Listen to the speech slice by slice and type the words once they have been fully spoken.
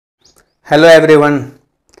Hello everyone.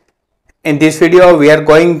 In this video we are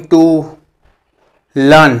going to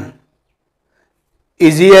learn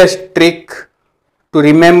easiest trick to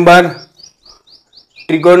remember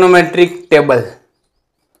trigonometric table.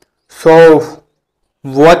 So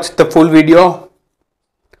watch the full video.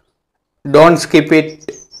 Don't skip it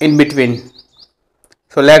in between.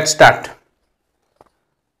 So let's start.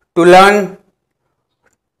 To learn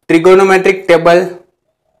trigonometric table,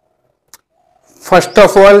 first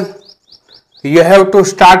of all you have to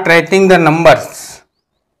start writing the numbers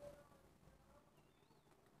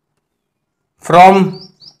from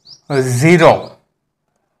 0.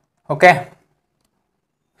 Okay,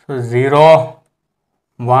 so 0,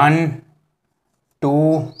 1,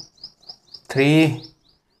 2, 3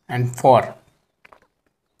 and 4.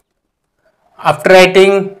 After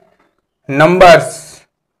writing numbers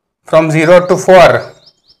from 0 to 4,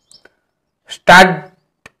 start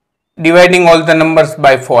dividing all the numbers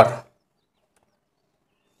by 4.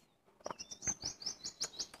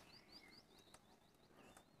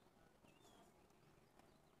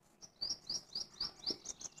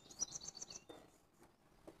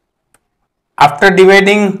 After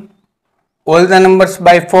dividing all the numbers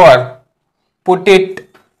by 4, put it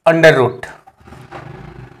under root.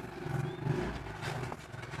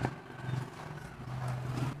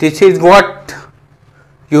 This is what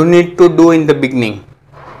you need to do in the beginning.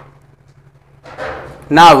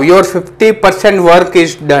 Now your 50% work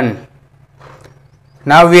is done.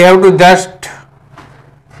 Now we have to just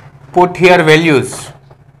put here values.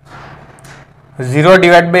 0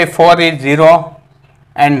 divided by 4 is 0.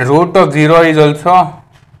 And root of 0 is also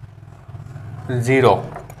 0.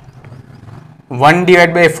 1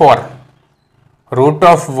 divided by 4. Root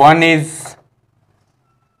of 1 is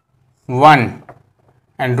 1.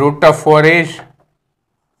 And root of 4 is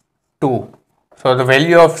 2. So the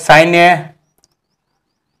value of sin A,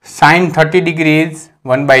 sin 30 degrees is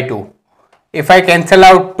 1 by 2. If I cancel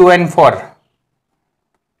out 2 and 4,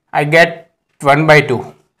 I get 1 by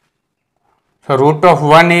 2. So root of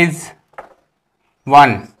 1 is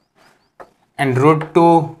 1 and root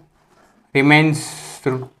 2 remains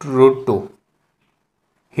root 2.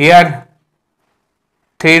 Here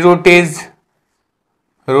 3 root is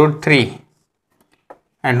root 3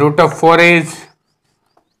 and root of 4 is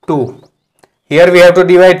 2. Here we have to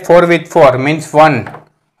divide 4 with 4, means 1.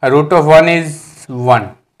 Root of 1 is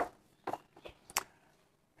 1.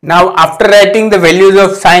 Now after writing the values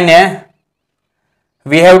of sin A,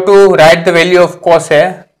 we have to write the value of cos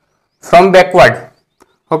A from backward.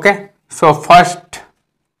 Okay, so first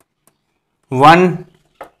 1,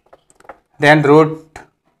 then root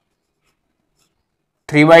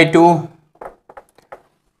 3 by 2,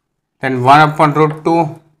 then 1 upon root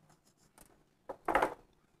 2,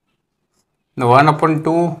 the 1 upon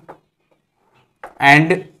 2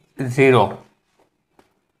 and 0.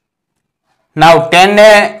 Now tan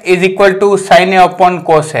A is equal to sin A upon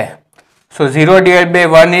cos A. So 0 divided by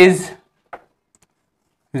 1 is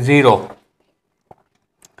 0.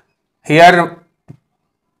 Here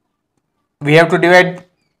we have to divide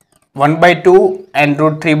 1 by 2 and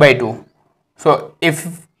root 3 by 2. So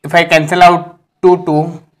if I cancel out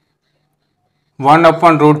 2, 1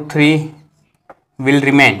 upon root 3 will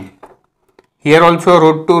remain. Here also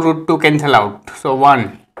root 2 cancel out. So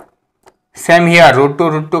 1. Same here, root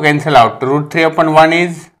 2 cancel out. Root 3 upon 1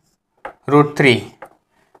 is root 3.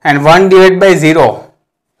 And 1 divided by 0.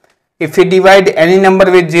 If we divide any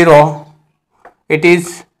number with 0, it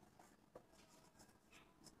is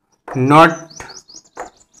not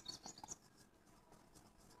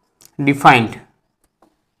defined.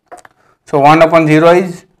 So 1 upon 0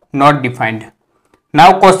 is not defined.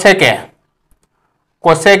 Now cosec A.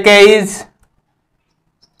 Cosec A is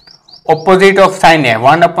opposite of sin A,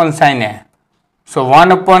 1 upon sin A. So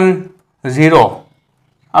 1 upon 0,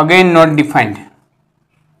 again not defined.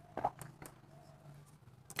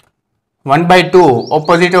 1 by 2,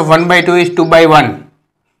 opposite of 1 by 2 is 2 by 1,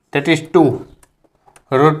 that is 2.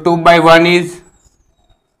 Root 2 by 1 is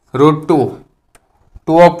root 2.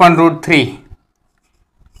 2 upon root 3.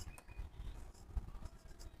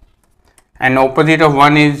 And opposite of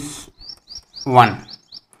 1 is 1.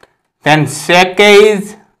 Then sec A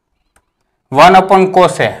is 1 upon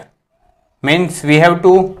cos A. Means we have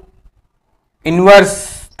to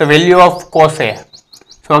inverse the value of cos A.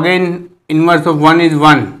 So again inverse of 1 is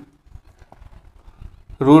 1.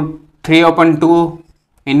 Root 3 upon 2.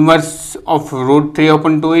 Inverse of root 3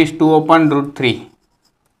 upon 2 is 2 upon root 3.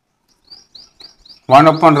 1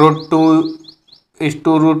 upon root 2 is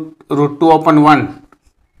 2 root 2 upon 1,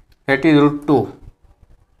 that is root 2.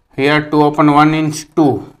 Here 2 upon 1 is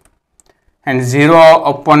 2 and 0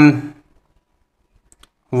 upon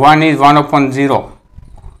 1 is 1 upon 0.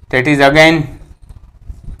 That is again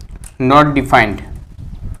not defined.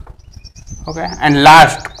 Okay, and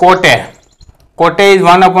last quote A. Quote A is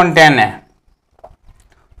 1 upon tan A.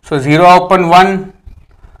 So 0 upon 1,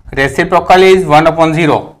 reciprocal is 1 upon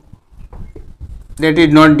 0. That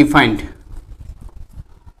is not defined.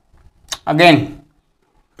 Again,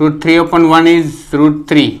 root 3 upon 1 is root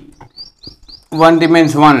 3. 1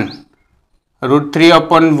 remains 1. Root 3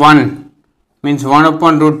 upon 1 means 1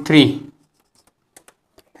 upon root 3.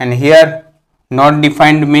 And here not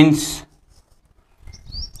defined means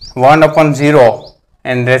 1 upon 0.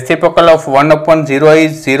 And reciprocal of 1 upon 0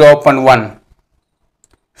 is 0 upon 1.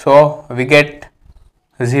 So we get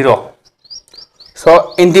 0.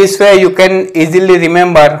 So in this way you can easily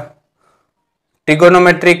remember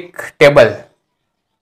trigonometric table.